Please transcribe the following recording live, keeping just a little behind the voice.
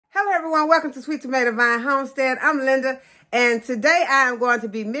everyone, welcome to Sweet Tomato Vine Homestead. I'm Linda, and today I am going to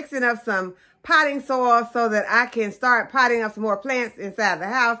be mixing up some potting soil so that I can start potting up some more plants inside the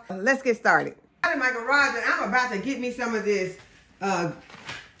house. Let's get started. I'm in my garage and I'm about to get me some of this.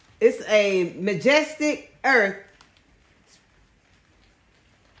 It's a Majestic Earth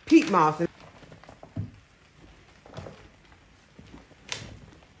peat moss.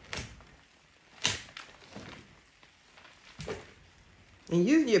 And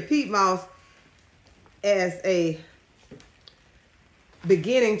using your peat moss as a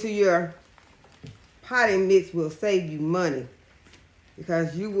beginning to your potting mix will save you money,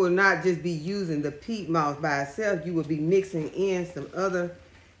 because you will not just be using the peat moss by itself. You will be mixing in some other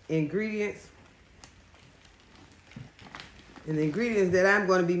ingredients. And the ingredients that I'm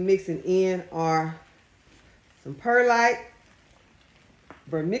going to be mixing in are some perlite,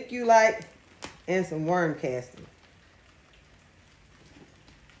 vermiculite, and some worm casting.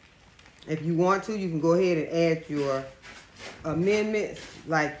 If you want to, you can go ahead and add your amendments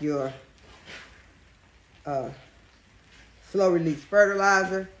like your slow release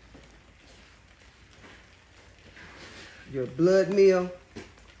fertilizer, your blood meal,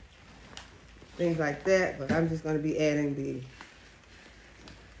 things like that. But I'm just going to be adding the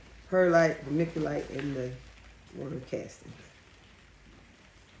perlite, vermiculite, and the worm casting.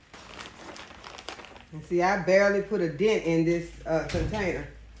 And see, I barely put a dent in this container.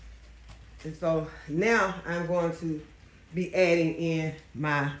 And so now I'm going to be adding in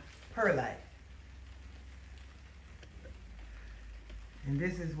my perlite. And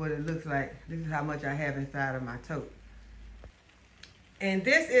this is what it looks like. This is how much I have inside of my tote. And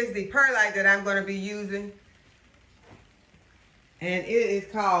this is the perlite that I'm going to be using. And it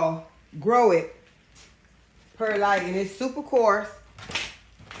is called Grow It Perlite, and it's super coarse.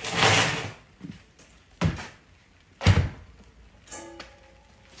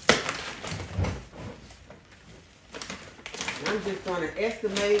 I'm just going to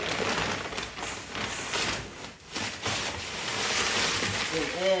estimate and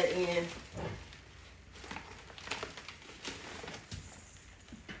add in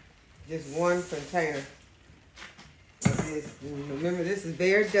just one container of this. And remember, this is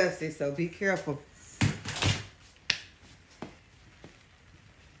very dusty, so be careful.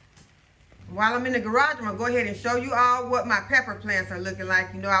 While I'm in the garage, I'm going to go ahead and show you all what my pepper plants are looking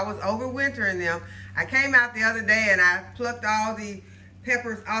like. You know, I was overwintering them. I came out the other day and I plucked all the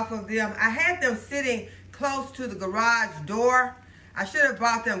peppers off of them. I had them sitting close to the garage door. I should have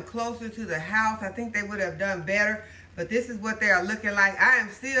brought them closer to the house. I think they would have done better. But this is what they are looking like. I am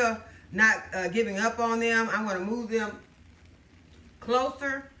still not giving up on them. I'm going to move them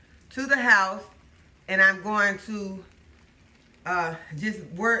closer to the house. And I'm going to just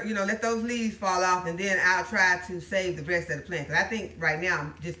work, you know, let those leaves fall off, and then I'll try to save the rest of the plant. Because I think right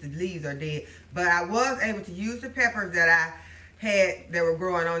now just the leaves are dead. But I was able to use the peppers that I had that were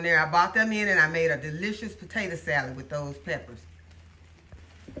growing on there. I bought them in and I made a delicious potato salad with those peppers.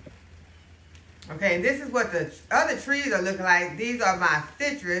 Okay, and this is what the other trees are looking like. These are my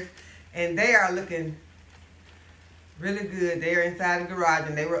citrus, and they are looking really good. They are inside the garage,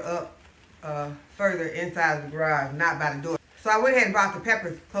 and they were up further inside the garage, not by the door. So I went ahead and brought the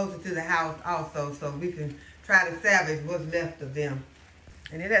peppers closer to the house also, so we can try to salvage what's left of them.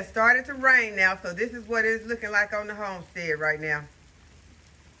 And it has started to rain now, so this is what it's looking like on the homestead right now.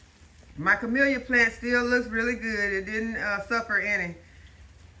 My camellia plant still looks really good. It didn't suffer any.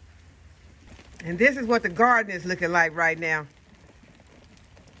 And this is what the garden is looking like right now.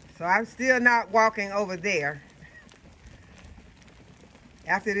 So I'm still not walking over there.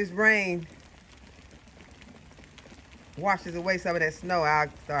 After this rain washes away some of that snow, I'll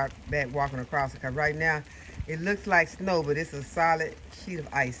start back walking across it, because right now it looks like snow, but it's a solid sheet of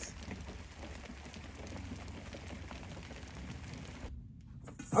ice.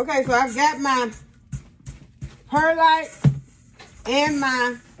 Okay, so I've got my perlite and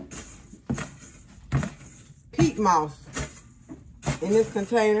my peat moss in this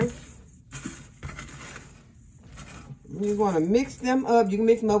container. You want to mix them up. You can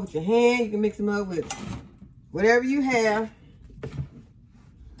mix them up with your hand. You can mix them up with whatever you have.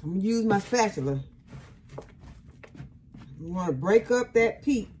 I'm going to use my spatula. You want to break up that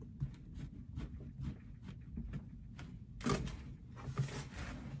peat.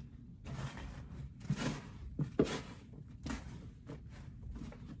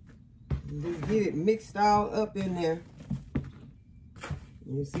 And just get it mixed all up in there.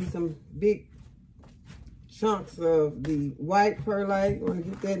 You see some big chunks of the white perlite. You want to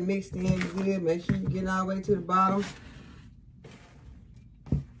get that mixed in good. Make sure you get all the way to the bottom.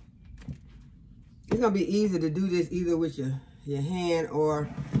 It's gonna be easy to do this either with your hand or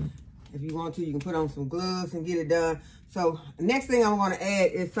If you want to, you can put on some gloves and get it done. So next thing I'm going to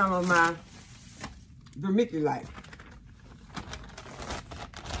add is some of my vermiculite.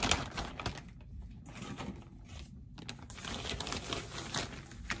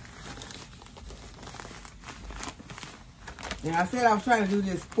 And I said I was trying to do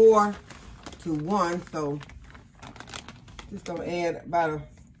this 4 to 1, so just gonna add about a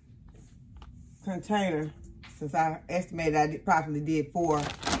container, since I estimated I probably did 4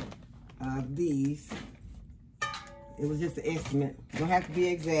 of these. It was just an estimate. Don't have to be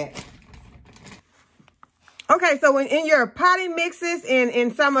exact. Okay, so in your potting mixes and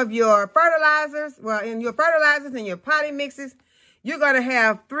in some of your fertilizers, well, in your fertilizers and your potting mixes, you're gonna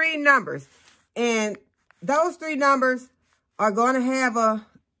have 3 numbers, and those 3 numbers are going to have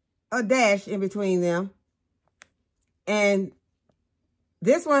a dash in between them. And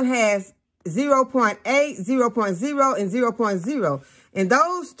this one has 0.8, 0.0, and 0.0. And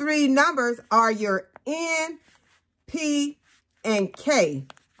those 3 numbers are your N, P, and K,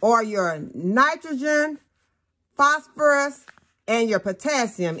 or your nitrogen, phosphorus, and your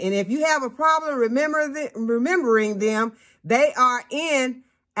potassium. And if you have a problem remembering them, they are in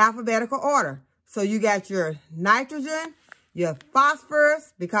alphabetical order. So you got your nitrogen, your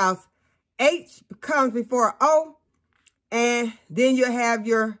phosphorus, because H comes before O, and then you have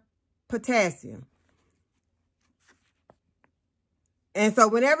your potassium. And so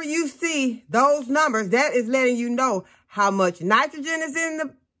whenever you see those numbers, that is letting you know how much nitrogen is in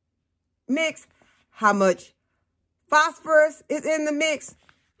the mix, how much phosphorus is in the mix,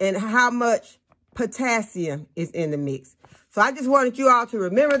 and how much potassium is in the mix. So I just wanted you all to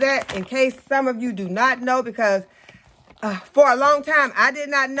remember that in case some of you do not know, because for a long time, I did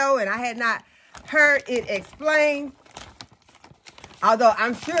not know, and I had not heard it explained. Although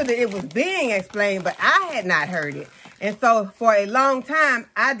I'm sure that it was being explained, but I had not heard it. And so for a long time,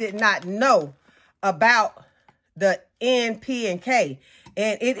 I did not know about the N, P, and K.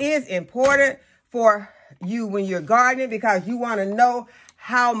 And it is important for you when you're gardening, because you want to know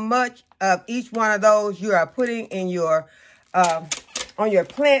how much of each one of those you are putting in your on your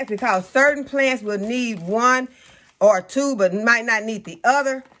plants, because certain plants will need 1 or 2, but might not need the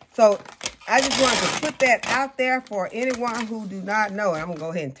other. So I just wanted to put that out there for anyone who do not know. And I'm gonna go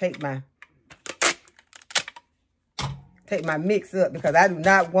ahead and take my mix up, because I do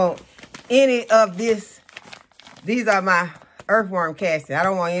not want any of this. These are my earthworm casting. I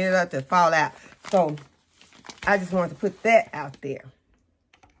don't want any of that to fall out. So I just wanted to put that out there.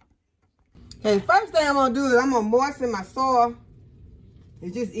 Okay, first thing I'm gonna do is I'm gonna moisten my soil.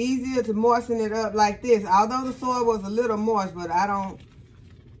 It's just easier to moisten it up like this. Although the soil was a little moist, but I don't,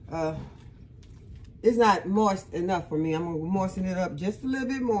 it's not moist enough for me. I'm gonna moisten it up just a little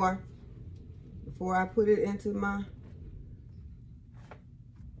bit more before I put it into my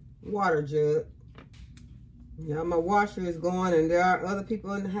water jug. Now my washer is going, and there are other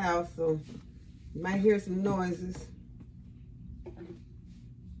people in the house, so you might hear some noises.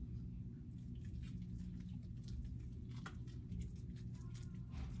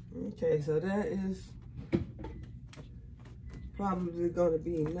 Okay, so that is probably going to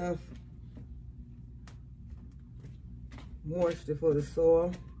be enough moisture for the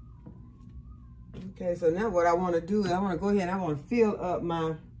soil. Okay, so now what I want to do is I want to go ahead and I want to fill up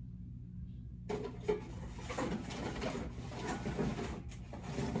my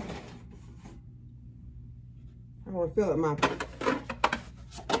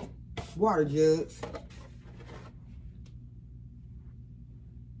water jugs.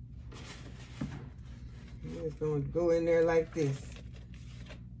 It's going to go in there like this.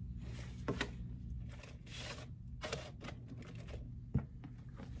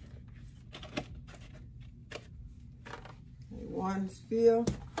 One fill.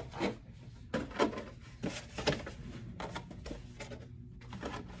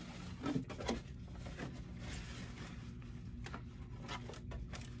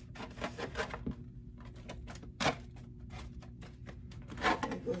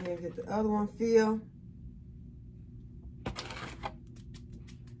 Go ahead and get the other one filled.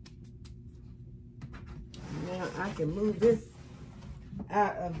 Now I can move this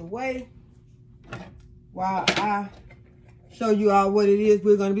out of the way while I show you all what it is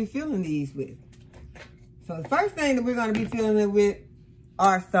we're going to be filling these with. So the first thing that we're going to be filling it with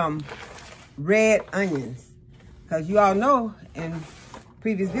are some red onions. Because you all know in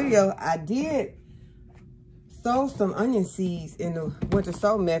previous video, I did sow some onion seeds in the winter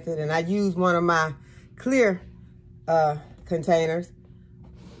sow method, and I used one of my clear containers.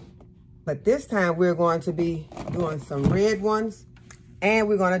 But this time we're going to be doing some red ones, and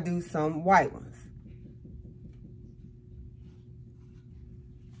we're going to do some white ones.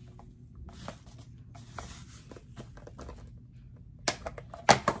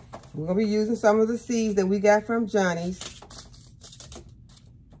 We're going to be using some of the seeds that we got from Johnny's.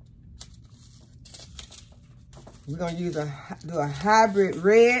 We're going to do a hybrid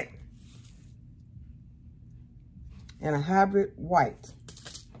red and a hybrid white.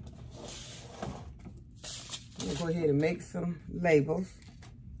 I'm going to go ahead and make some labels.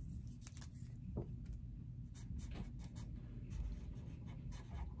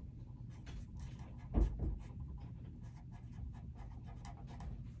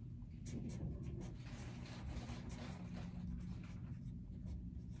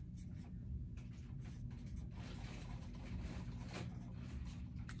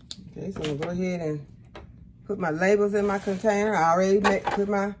 Okay, so I'm going to go ahead and put my labels in my container. I already put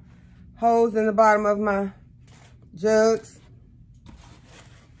my holes in the bottom of my jugs.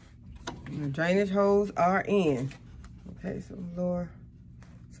 My drainage holes are in. Okay, so lower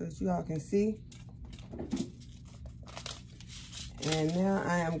so that you all can see. And now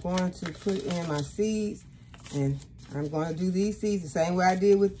I am going to put in my seeds, and I'm going to do these seeds the same way I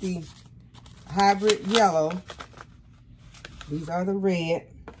did with the hybrid yellow. These are the red.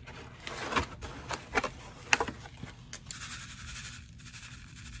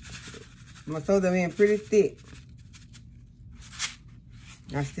 I'm gonna sow them in pretty thick.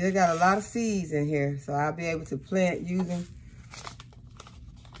 I still got a lot of seeds in here, so I'll be able to plant using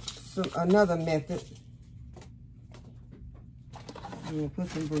another method. I'm gonna put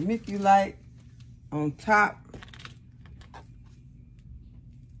some vermiculite on top.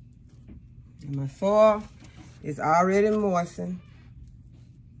 And my soil is already moistened.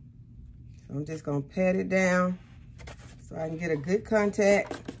 So I'm just gonna pat it down so I can get a good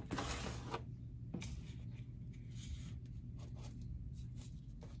contact.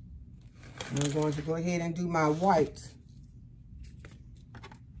 I'm going to go ahead and do my white.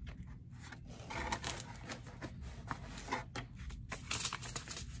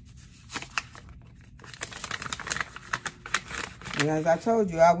 And as I told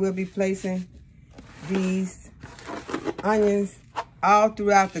you, I will be placing these onions all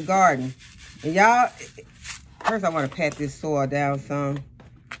throughout the garden. And y'all, first I want to pat this soil down some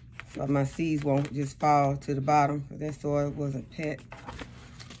so my seeds won't just fall to the bottom. That soil wasn't pat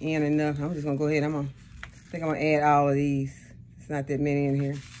in enough. I'm just gonna go ahead. I think I'm gonna add all of these. It's not that many in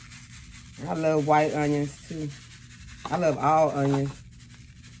here. I love white onions too. I love all onions.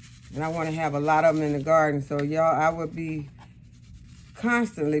 And I want to have a lot of them in the garden. So y'all, I would be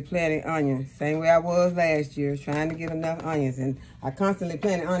constantly planting onions. Same way I was last year, trying to get enough onions. And I constantly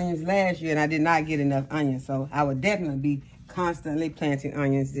planted onions last year and I did not get enough onions. So I would definitely be constantly planting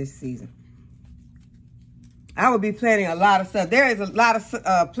onions this season. I will be planting a lot of stuff. There is a lot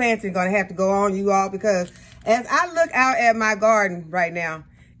of planting going to have to go on, you all, because as I look out at my garden right now,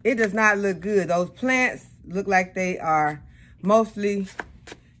 it does not look good. Those plants look like they are mostly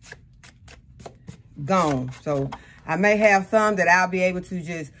gone. So I may have some that I'll be able to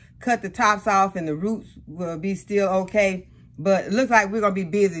just cut the tops off and the roots will be still okay. But it looks like we're going to be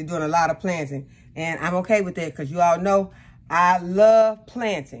busy doing a lot of planting. And I'm okay with that because you all know I love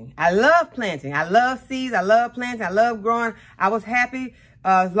planting. I love planting. I love seeds. I love planting. I love growing. I was happy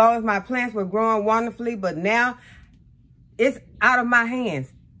as long as my plants were growing wonderfully, but now it's out of my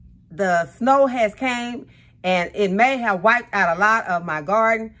hands. The snow has came and it may have wiped out a lot of my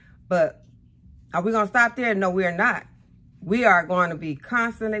garden, but are we going to stop there? No, we're not. We are going to be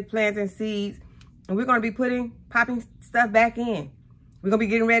constantly planting seeds and we're going to be popping stuff back in. We're going to be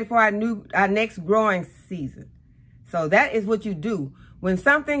getting ready for our next growing season. So that is what you do. When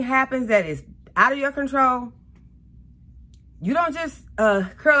something happens that is out of your control, you don't just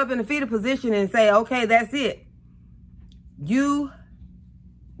curl up in the fetal position and say, okay, that's it. You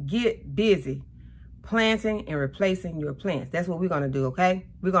get busy planting and replacing your plants. That's what we're going to do, okay?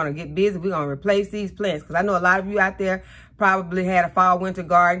 We're going to get busy. We're going to replace these plants because I know a lot of you out there probably had a fall winter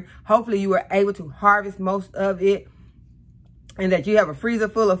garden. Hopefully you were able to harvest most of it and that you have a freezer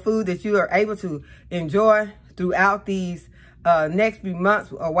full of food that you are able to enjoy throughout these next few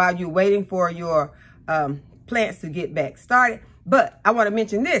months or while you're waiting for your plants to get back started. But I want to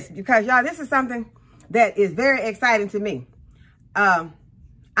mention this because, y'all, this is something that is very exciting to me. I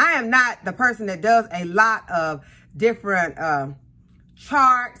am not the person that does a lot of different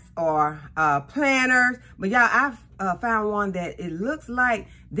charts or planners, but y'all, I've found one that it looks like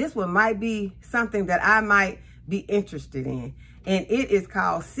this one might be something that I might be interested in, and it is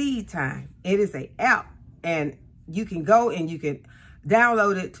called Seed Time. It is an app, and you can go and you can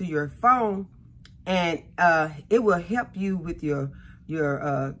download it to your phone, and it will help you with your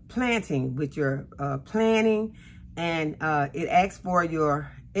planting, with your planning, and it asks for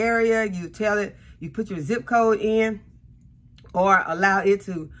your area. You tell it, you put your zip code in, or allow it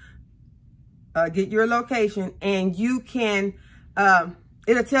to get your location, and you can,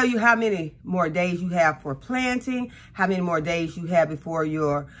 it'll tell you how many more days you have for planting, how many more days you have before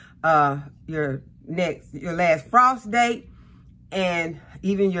your last frost date, and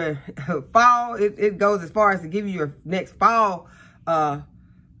even your fall. It goes as far as to give you your next fall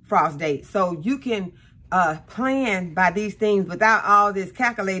frost date. So you can plan by these things without all this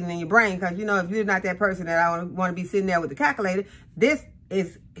calculating in your brain. Because, you know, if you're not that person that I want to be sitting there with the calculator, this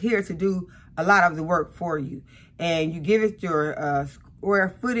is here to do a lot of the work for you. And you give it your square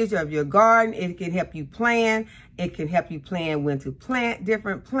footage of your garden. It can help you plan. It can help you plan when to plant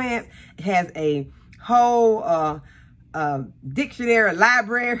different plants. It has a whole dictionary,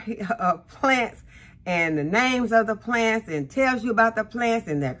 library of plants and the names of the plants, and tells you about the plants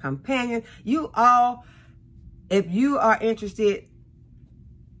and their companions. You all, if you are interested,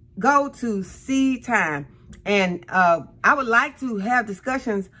 go to Seed Time. And I would like to have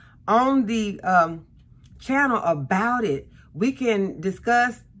discussions on the channel about it. We can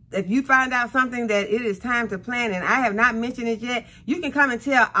discuss. If you find out something that it is time to plant and I have not mentioned it yet, you can come and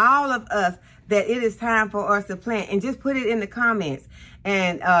tell all of us that it is time for us to plant, and just put it in the comments,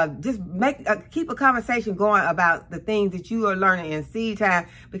 and just keep a conversation going about the things that you are learning in Seed Time,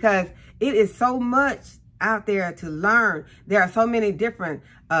 because it is so much out there to learn. There are so many different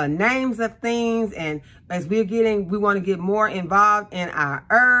names of things, and as we want to get more involved in our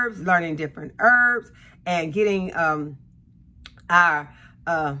herbs, learning different herbs, and getting our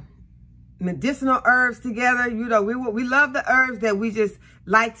medicinal herbs together. You know, we love the herbs that we just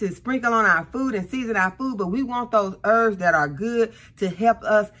like to sprinkle on our food and season our food, but we want those herbs that are good to help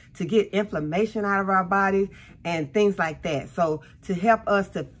us to get inflammation out of our bodies and things like that. So to help us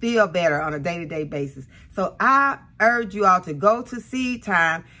to feel better on a day-to-day basis. So I urge you all to go to Seed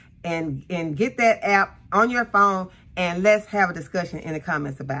Time and get that app on your phone, and let's have a discussion in the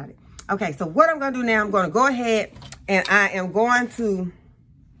comments about it. Okay, so what I'm going to do now, I'm going to go ahead and I am going to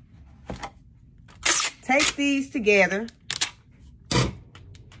take these together.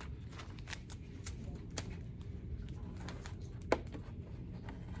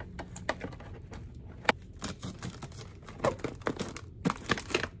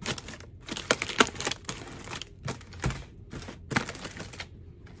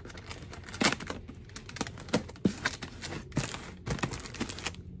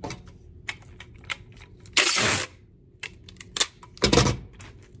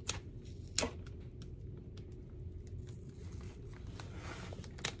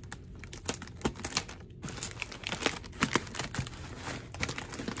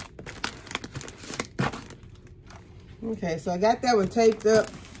 Okay, so I got that one taped up.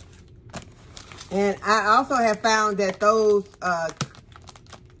 And I also have found that those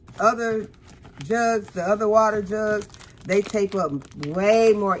other jugs, the other water jugs, they tape up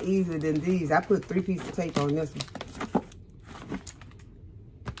way more easily than these. I put 3 pieces of tape on this one.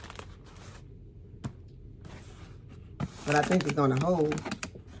 But I think it's going to hold.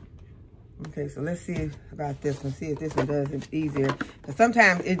 Okay, so let's see about this one. See if this one does it easier. Because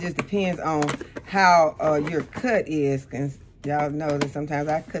sometimes it just depends on how your cut is. Because y'all know that sometimes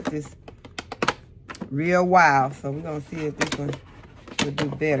I cut this real wild. So we're going to see if this one will do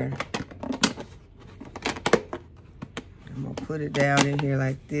better. I'm going to put it down in here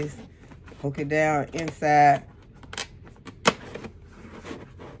like this. Poke it down inside.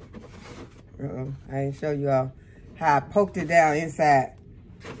 I didn't show you all how I poked it down inside.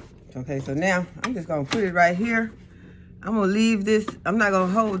 Okay, so now I'm just going to put it right here. I'm going to leave this. I'm not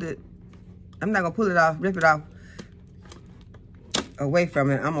going to hold it. I'm not going to pull it off, rip it off away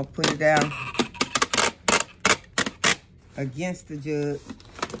from it. I'm going to put it down against the jug.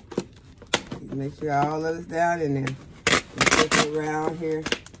 Make sure all of it's down in there. Take it around here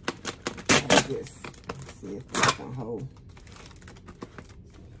like this. Let's see if it's going to hold.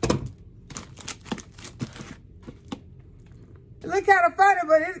 It looks kind of funny,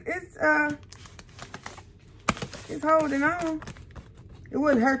 but it's holding on. It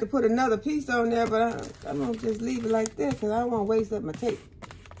wouldn't hurt to put another piece on there, but I'm going to just leave it like this because I don't want to waste up my tape.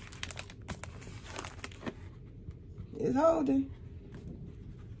 It's holding.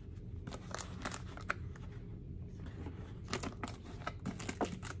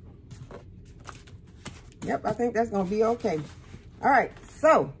 Yep, I think that's going to be okay. All right,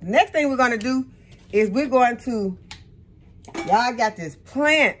 so the next thing we're going to do is we're going to, y'all got this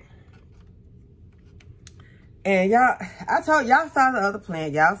plant. And y'all, I told y'all saw the other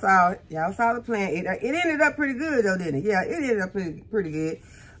plant. Y'all saw the plant. It ended up pretty good though, didn't it? Yeah, it ended up pretty good.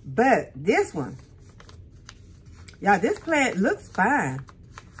 But this one, y'all, this plant looks fine.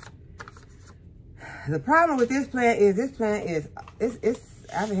 The problem with this plant is it's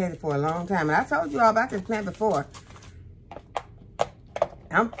I've had it for a long time. And I told you all about this plant before.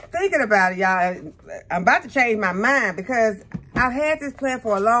 I'm thinking about it, y'all. I'm about to change my mind because I've had this plant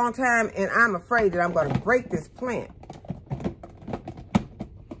for a long time and I'm afraid that I'm going to break this plant.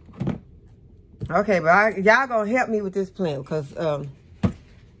 Okay, but y'all going to help me with this plant because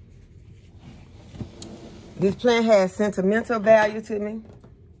this plant has sentimental value to me.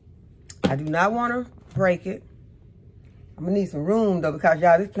 I do not want to break it. I'm going to need some room though because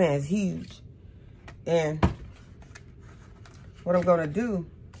y'all, this plant is huge. And what I'm going to do,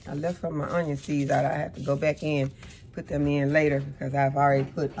 I left some of my onion seeds out. I have to go back in, put them in later because I've already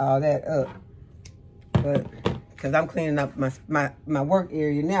put all that up. But because I'm cleaning up my work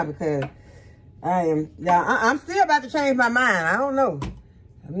area now because I'm still about to change my mind. I don't know.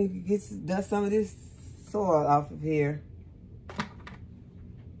 Let me dust some of this soil off of here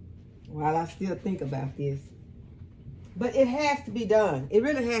while I still think about this. But it has to be done. It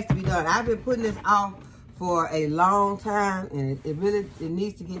really has to be done. I've been putting this off for a long time, and it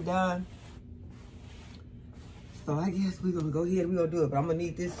needs to get done. So I guess we're gonna go ahead and we're gonna do it. But I'm gonna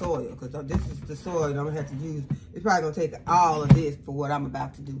need this soil because this is the soil that I'm gonna have to use. It's probably gonna take all of this for what I'm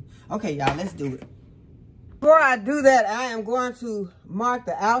about to do. Okay, y'all, let's do it. Before I do that, I am going to mark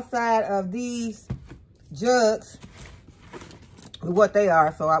the outside of these jugs with what they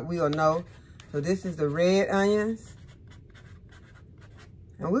are so we'll know. So this is the red onions.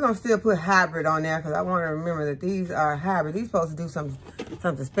 And we're going to still put hybrid on there because I want to remember that these are hybrid. These supposed to do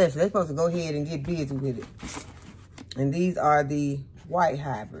something special. They're supposed to go ahead and get busy with it. And these are the white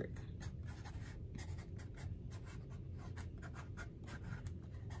hybrid.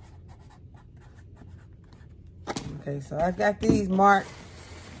 Okay, so I got these marked.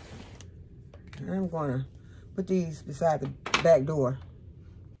 And I'm going to put these beside the back door.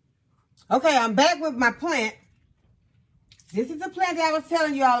 Okay, I'm back with my plant. This is the plant that I was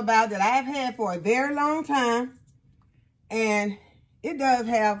telling you all about that I have had for a very long time. And it does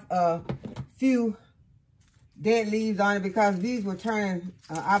have a few dead leaves on it because these were turning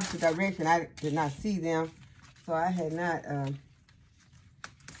opposite direction. I did not see them. So I had not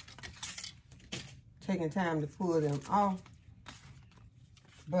taken time to pull them off.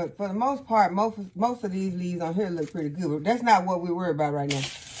 But for the most part, most of these leaves on here look pretty good. But that's not what we're worried about right now.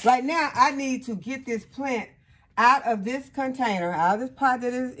 Right now, I need to get this plant out of this container, out of this pot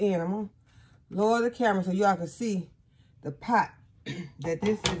that it's in. I'm going to lower the camera so y'all can see the pot that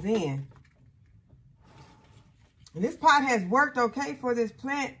this is in. And this pot has worked okay for this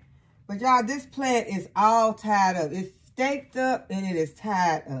plant. But y'all, this plant is all tied up. It's staked up and it is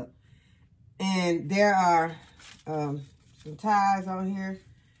tied up. And there are some ties on here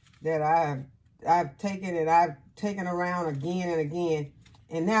that I've taken around again and again.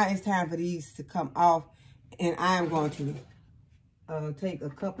 And now it's time for these to come off. And I'm going to take a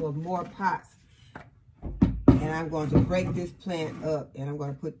couple of more pots. And I'm going to break this plant up. And I'm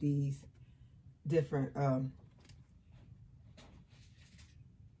going to put these different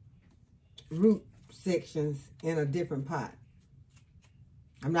root sections in a different pot.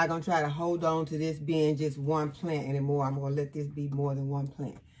 I'm not going to try to hold on to this being just one plant anymore. I'm going to let this be more than one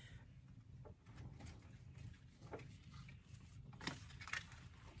plant.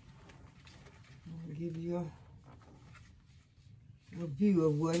 I'll give you a view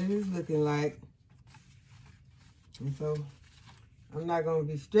of what it is looking like. And so I'm not going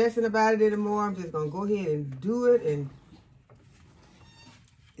to be stressing about it anymore. I'm just going to go ahead and do it. And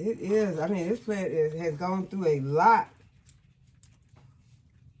it is, I mean, this plant has gone through a lot.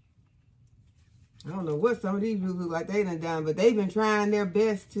 I don't know what some of these roots look like they done, but they've been trying their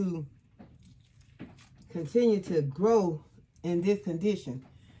best to continue to grow in this condition.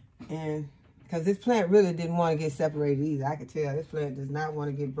 And because this plant really didn't want to get separated either. I could tell this plant does not want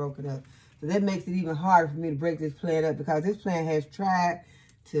to get broken up. So that makes it even harder for me to break this plant up because this plant has tried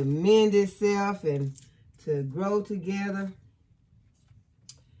to mend itself and to grow together.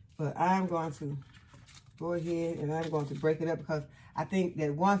 But I'm going to go ahead and I'm going to break it up because I think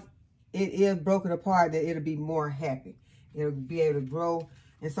that once it is broken apart, that it'll be more happy. It'll be able to grow.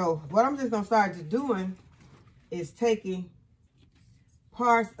 And so what I'm just going to start doing is taking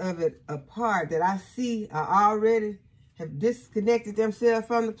parts of it apart that I see are already have disconnected themselves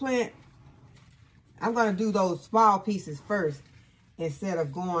from the plant. I'm going to do those small pieces first instead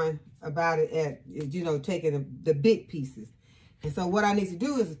of going about it at, you know, taking the big pieces. And so what I need to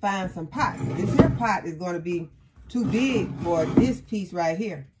do is find some pots. This here pot is going to be too big for this piece right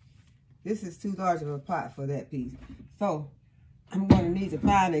here. This is too large of a pot for that piece. So I'm going to need to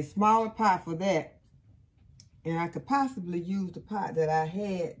find a smaller pot for that. And I could possibly use the pot that I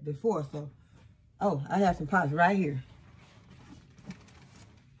had before. So, oh, I have some pots right here.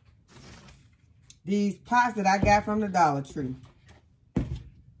 these pots that I got from the Dollar Tree.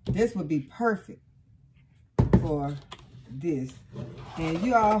 This would be perfect for this. And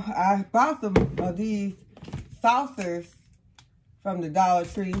you all, I bought some of these saucers from the Dollar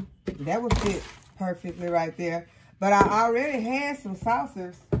Tree. That would fit perfectly right there. But I already had some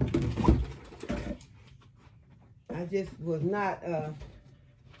saucers. I just was not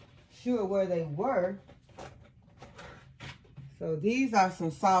sure where they were. So these are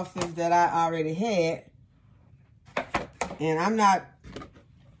some saucers that I already had. And I'm not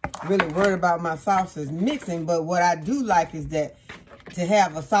really worried about my saucers mixing, but what I do like is that to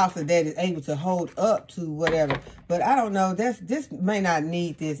have a saucer that is able to hold up to whatever. But I don't know, this may not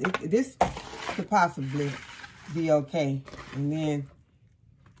need this. This could possibly be okay. And then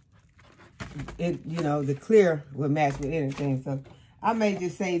you know, the clear will match with anything. So I may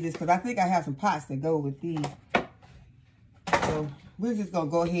just save this because I think I have some pots that go with these. So we're just gonna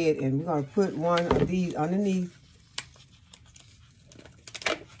go ahead and we're gonna put one of these underneath.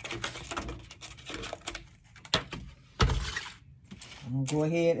 I'm gonna go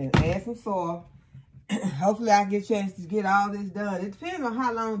ahead and add some soil. Hopefully I get a chance to get all this done. It depends on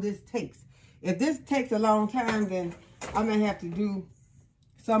how long this takes. If this takes a long time, then I may have to do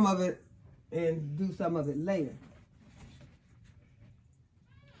some of it and do some of it later.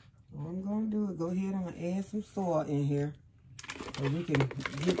 What I'm gonna do is go ahead and I'm gonna add some soil in here so we can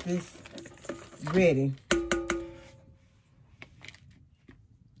get this ready.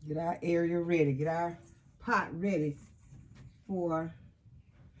 Get our area ready, get our pot ready for,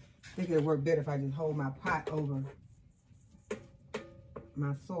 I think it'll work better if I just hold my pot over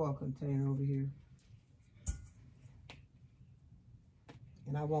my soil container over here.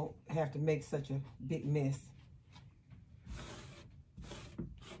 And I won't have to make such a big mess.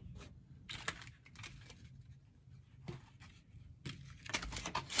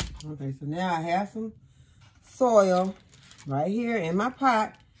 Okay, so now I have some soil right here in my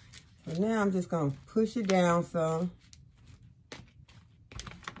pot. So now I'm just gonna push it down some.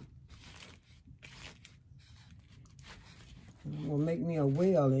 I'm gonna make me a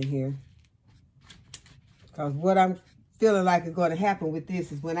well in here. Because what I'm feeling like is going to happen with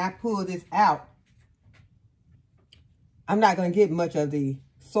this is when I pull this out, I'm not going to get much of the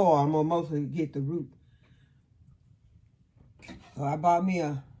soil. I'm going to mostly get the root. So I bought me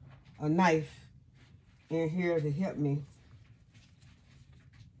a knife in here to help me.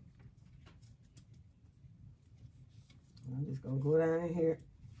 I'm just going to go down in here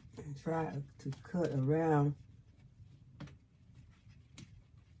and try to cut around.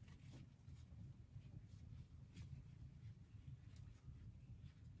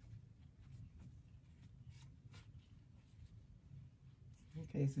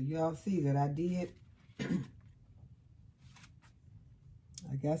 Okay, so y'all see that I did. I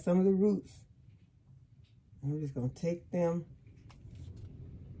got some of the roots. I'm just gonna take them.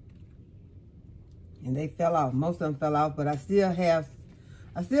 And they fell off. Most of them fell off, but I still have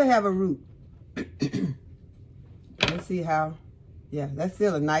a root. Let's see how, yeah, that's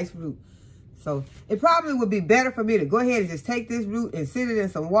still a nice root. So it probably would be better for me to go ahead and just take this root and sit it in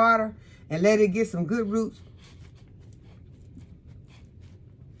some water and let it get some good roots.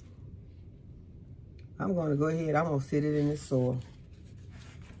 I'm going to go ahead, I'm going to sit it in the soil.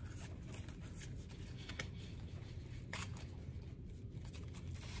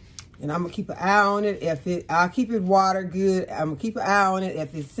 And I'm going to keep an eye on it. I'll keep it watered good. I'm going to keep an eye on it.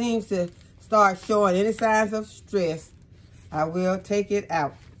 If it seems to start showing any signs of stress, I will take it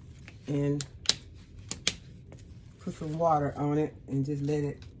out and put some water on it and just let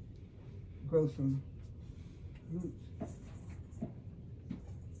it grow some roots.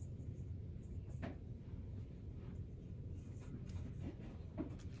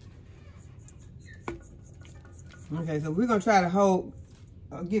 Okay, so we're going to try to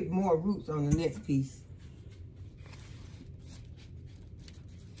get more roots on the next piece.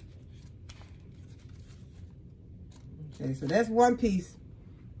 Okay, so that's one piece.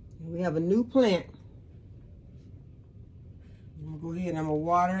 We have a new plant. I'm going to go ahead and I'm going to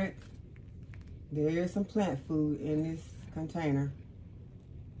water it. There is some plant food in this container.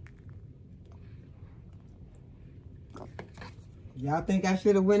 Y'all think I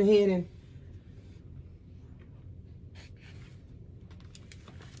should have went ahead and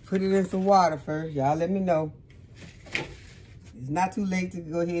put it in some water first? Y'all let me know. It's not too late to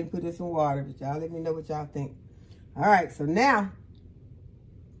go ahead and put in some water, but y'all let me know what y'all think. All right, so now,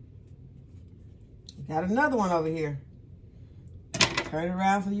 we got another one over here. Turn it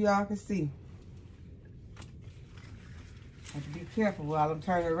around so y'all can see. Have to be careful while I'm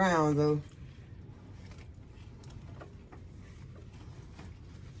turning around, though.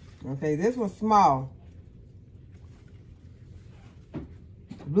 Okay, this one's small.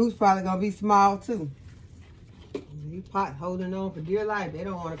 Roots probably gonna be small too. These pots holding on for dear life. They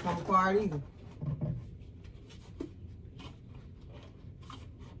don't want to come apart either.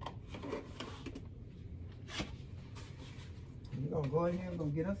 We're gonna go in here, we're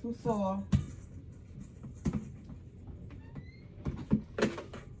gonna get us some soil.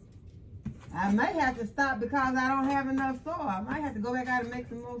 I may have to stop because I don't have enough soil. I might have to go back out and make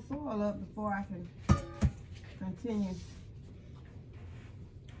some more soil up before I can continue.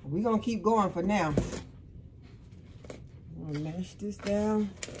 We're gonna keep going for now. I'm gonna mash this down.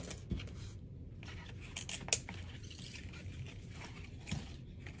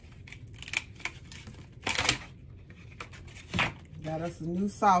 Got us a new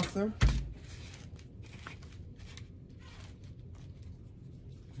saucer.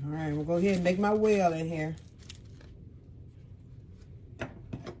 All right, we'll go ahead and make my well in here.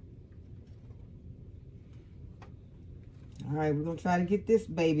 All right, we're gonna try to get this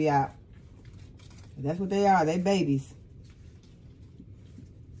baby out. That's what they are, they babies.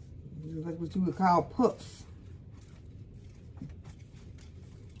 That's what you would call pups.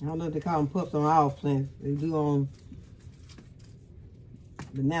 I don't know if they call them pups on our plants. They do on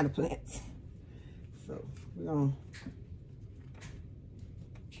banana plants. So we're gonna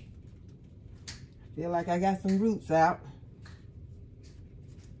feel like I got some roots out.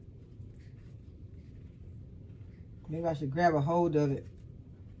 Maybe I should grab a hold of it.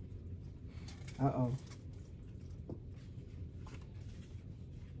 Uh-oh.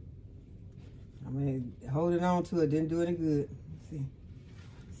 I mean, holding on to it didn't do any good. Let's see.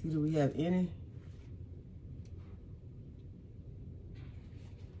 See, do we have any?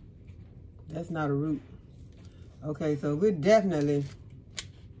 That's not a root. Okay, so we're definitely,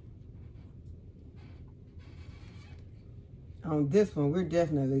 on this one, we're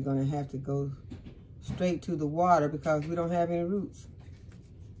definitely gonna have to go straight to the water because we don't have any roots.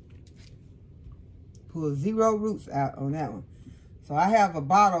 Pull 0 roots out on that one. So I have a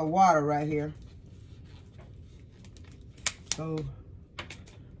bottle of water right here. So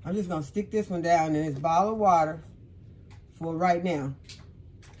I'm just gonna stick this one down in this bottle of water for right now,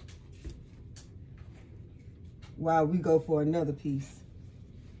 while we go for another piece.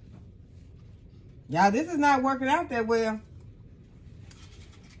 Y'all, this is not working out that well.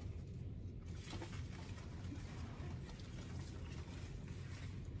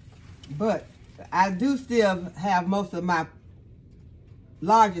 But I do still have most of my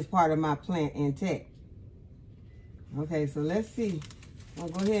largest part of my plant intact. Okay, so let's see. I'll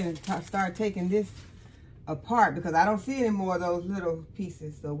go ahead and start taking this apart because I don't see any more of those little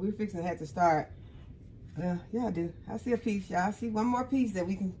pieces. So we're fixing to have to start. Yeah, I do. I see a piece, y'all. I see one more piece that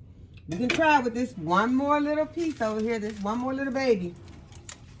we can try with this one more little piece over here. This one more little baby.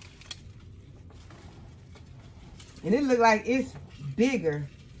 And it looks like it's bigger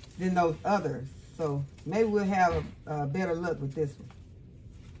than those others. So maybe we'll have a better luck with this one.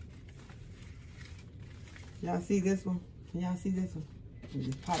 Y'all see this one? Can y'all see this one? Let me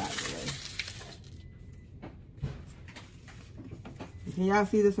just pot out of the way. Can y'all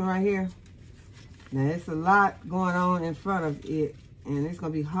see this one right here? Now, it's a lot going on in front of it, and it's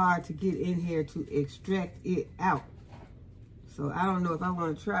going to be hard to get in here to extract it out. So, I don't know if I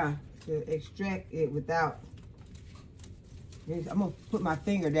want to try to extract it without. I'm going to put my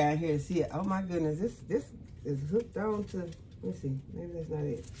finger down here to see it. Oh, my goodness. This is hooked on to, let's see. Maybe that's not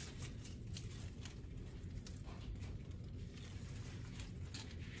it.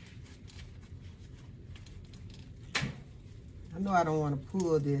 I know I don't want to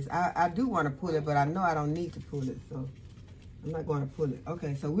pull this. I do want to pull it, but I know I don't need to pull it, so I'm not going to pull it.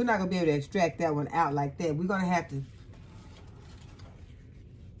 Okay, so we're not going to be able to extract that one out like that. We're going to have to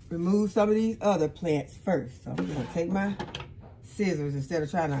remove some of these other plants first. So I'm going to take my scissors instead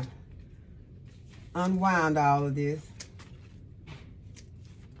of trying to unwind all of this.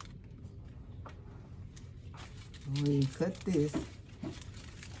 I'm going to cut this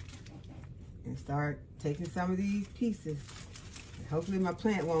and start taking some of these pieces. Hopefully my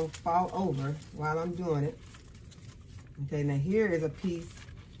plant won't fall over while I'm doing it. Okay, now here is a piece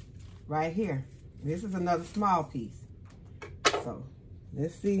right here. This is another small piece. So,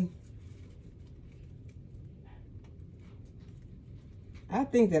 let's see. I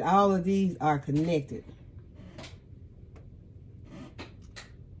think that all of these are connected.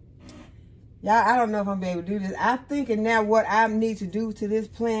 Y'all, I don't know if I'm going to be able to do this. I'm thinking now what I need to do to this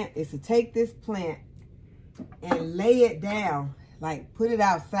plant is to take this plant and lay it down. Like, put it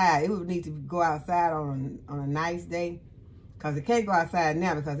outside. It would need to go outside on a nice day. Because it can't go outside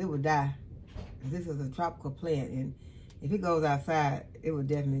now because it would die. This is a tropical plant. And If it goes outside, it will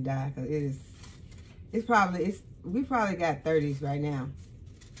definitely die because we probably got 30s right now.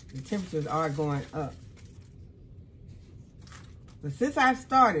 The temperatures are going up. But since I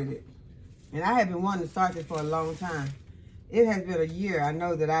started it, and I have been wanting to start this for a long time, it has been a year. I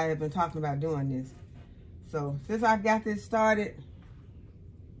know that I have been talking about doing this. So since I got this started,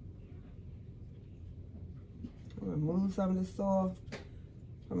 I'm gonna move some of the soil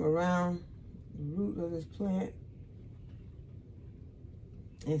from around the root of this plant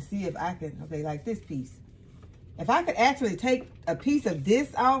and see if I can, okay, like this piece. If I could actually take a piece of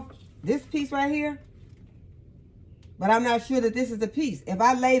this off, this piece right here, but I'm not sure that this is the piece. If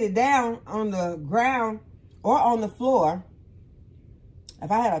I laid it down on the ground or on the floor, if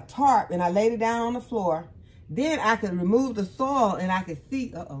I had a tarp and I laid it down on the floor, then I could remove the soil and I could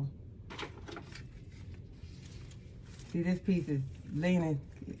see, See, this piece is leaning.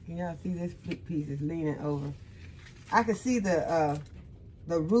 Can y'all see this piece is leaning over? I can see the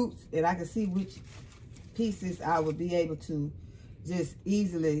roots, and I can see which pieces I would be able to just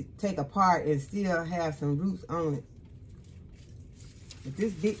easily take apart and still have some roots on it. But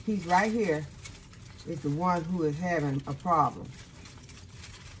this big piece right here is the one who is having a problem.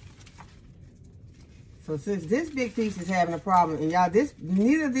 So since this big piece is having a problem, and y'all,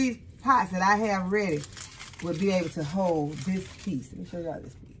 neither of these pots that I have ready will be able to hold this piece. Let me show y'all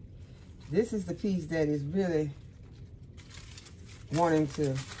this piece. This is the piece that is really wanting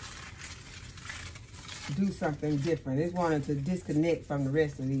to do something different. It's wanting to disconnect from the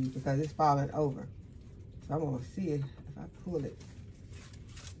rest of these because it's falling over. So I'm gonna see it if I pull it.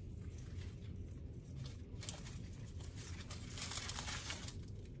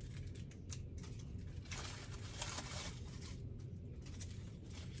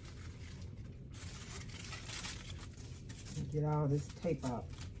 Get all this tape out.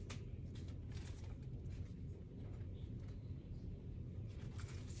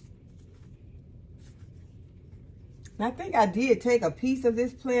 And I think I did take a piece of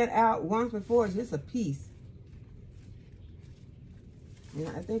this plant out once before, just a piece. And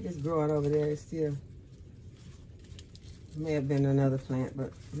I think it's growing over there. It's still, may have been another plant,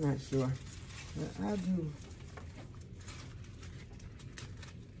 but I'm not sure. But I do.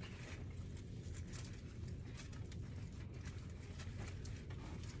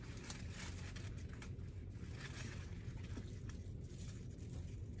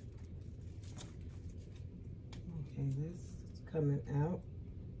 Okay, this is coming out.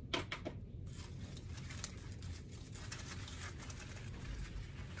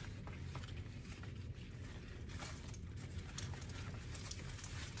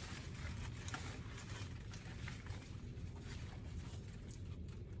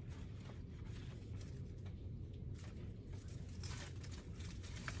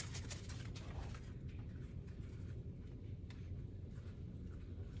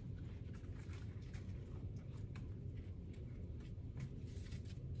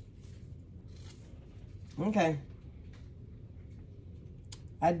 Okay.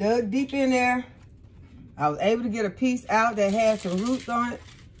 I dug deep in there. I was able to get a piece out that had some roots on it.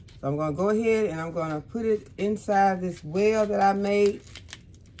 So I'm going to go ahead and I'm going to put it inside this well that I made.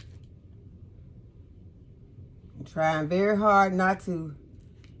 I'm trying very hard not to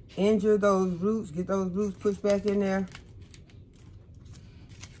injure those roots, get those roots pushed back in there.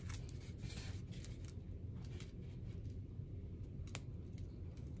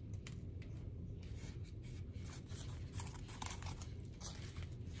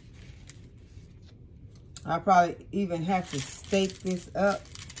 I probably even have to stake this up.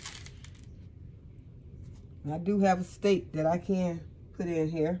 I do have a stake that I can put in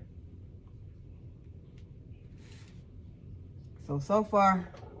here. So far,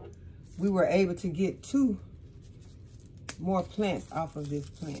 we were able to get 2 more plants off of this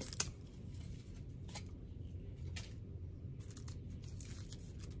plant.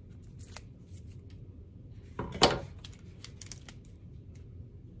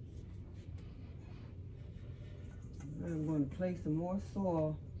 I'm going to place some more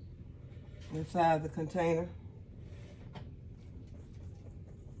soil inside the container.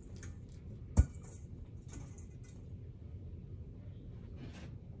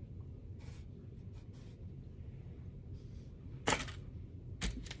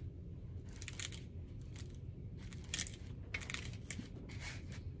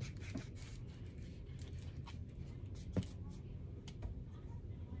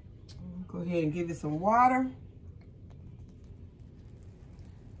 Go ahead and give it some water.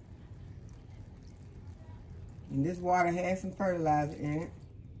 And this water has some fertilizer in it.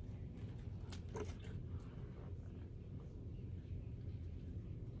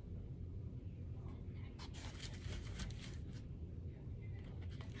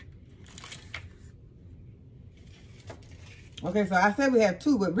 Okay, so I said we have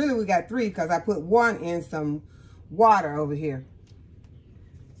 2, but really we got 3 because I put 1 in some water over here.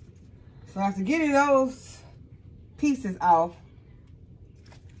 So after getting those pieces off,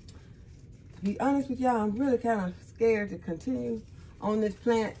 to be honest with y'all, I'm really kind of scared to continue on this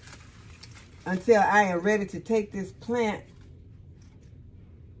plant until I am ready to take this plant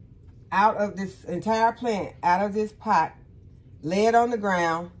out of this entire plant, out of this pot, lay it on the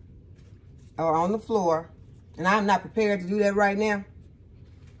ground or on the floor. And I'm not prepared to do that right now.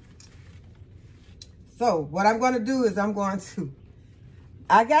 So what I'm going to do is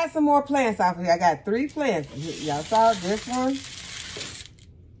I got some more plants off here. I got 3 plants. Y'all saw this one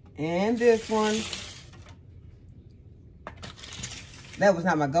and this one. That was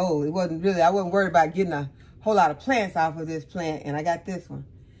not my goal. It wasn't really, I wasn't worried about getting a whole lot of plants off of this plant, and I got this one.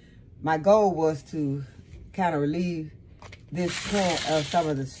 My goal was to kind of relieve this plant of some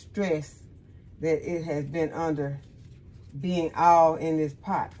of the stress that it has been under being all in this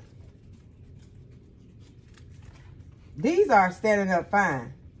pot. These are standing up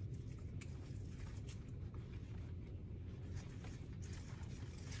fine.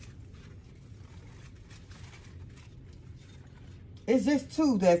 It's just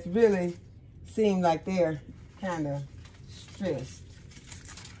 2 that's really seem like they're kind of stressed.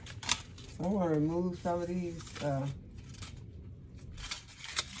 So I'm going to remove some of these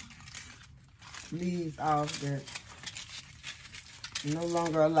leaves off that are no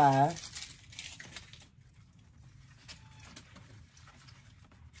longer alive.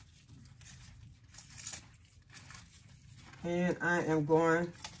 And I am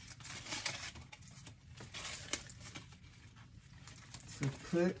going to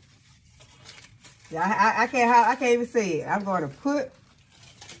put, I can't even say it. I'm going to put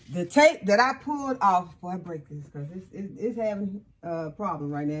the tape that I pulled off before I break this, because it's having a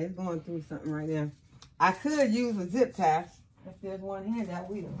problem right now. It's going through something right now. I could use a zip tie. If there's one hand, I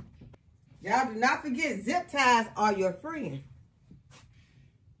will. Y'all do not forget, zip ties are your friend.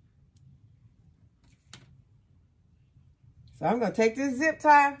 So I'm going to take this zip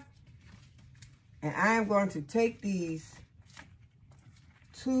tie, and I am going to take these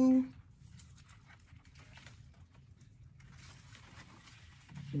 2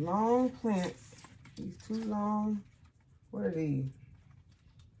 long plants, these 2 long, what are these?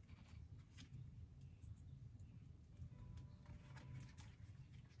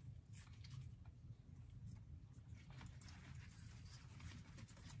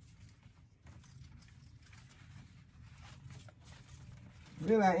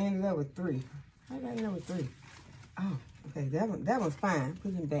 Really, I ended up with 3. How did I end up with 3? Oh, okay, that one's fine.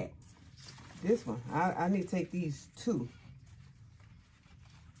 Put them back. This one, I need to take these 2.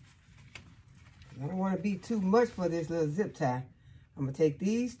 I don't want to be too much for this little zip tie. I'm going to take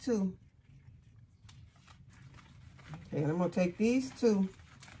these 2. Okay, and I'm going to take these 2,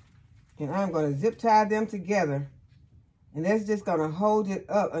 and I'm going to zip tie them together. And that's just going to hold it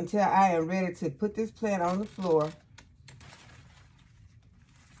up until I am ready to put this plant on the floor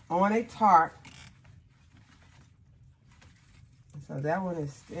on a tarp. So that one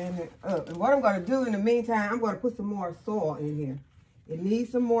is standing up. And what I'm going to do in the meantime, I'm going to put some more soil in here. It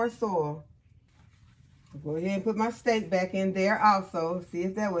needs some more soil. I'll go ahead and put my stake back in there also. See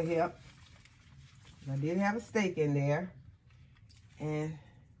if that will help. I did have a stake in there. And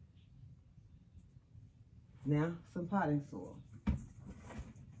now some potting soil.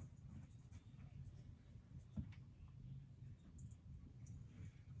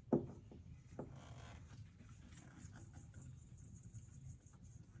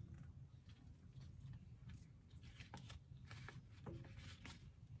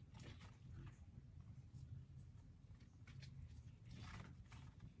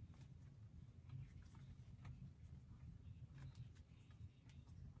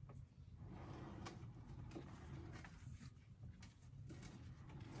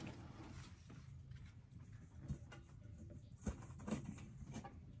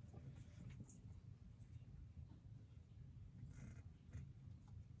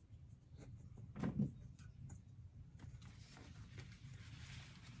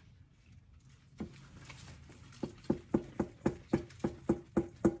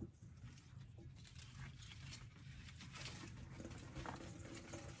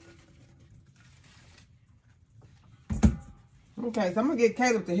 Okay, so I'm going to get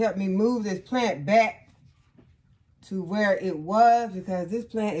Caleb to help me move this plant back to where it was, because this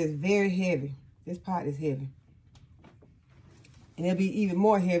plant is very heavy. This pot is heavy. And it'll be even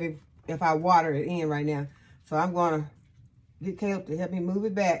more heavy if I water it in right now. So I'm going to get Caleb to help me move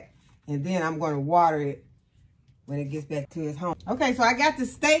it back, and then I'm going to water it when it gets back to its home. Okay, so I got the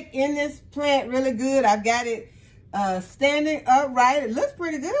stake in this plant really good. I've got it standing upright. It looks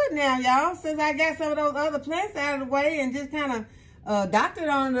pretty good now, y'all, since I got some of those other plants out of the way and just kind of doctored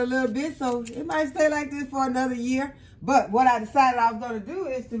on it a little bit. So it might stay like this for another year. But what I decided I was going to do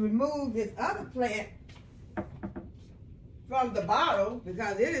is to remove this other plant from the bottle,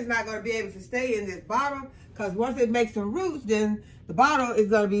 because it is not going to be able to stay in this bottle, because once it makes some roots, then the bottle is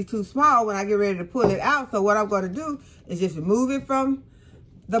going to be too small when I get ready to pull it out. So what I'm going to do is just remove it from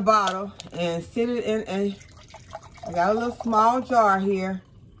the bottle and sit it in a, I got a little small jar here.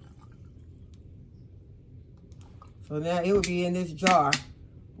 So now it will be in this jar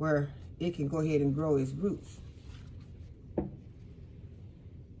where it can go ahead and grow its roots.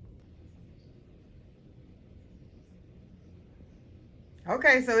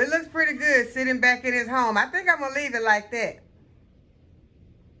 Okay, so it looks pretty good sitting back in his home. I think I'm going to leave it like that.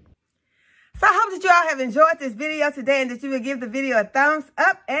 So I hope that you all have enjoyed this video today and that you will give the video a thumbs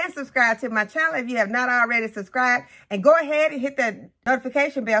up and subscribe to my channel if you have not already subscribed. And go ahead and hit that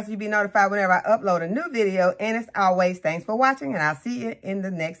notification bell so you'll be notified whenever I upload a new video. And as always, thanks for watching, and I'll see you in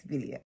the next video.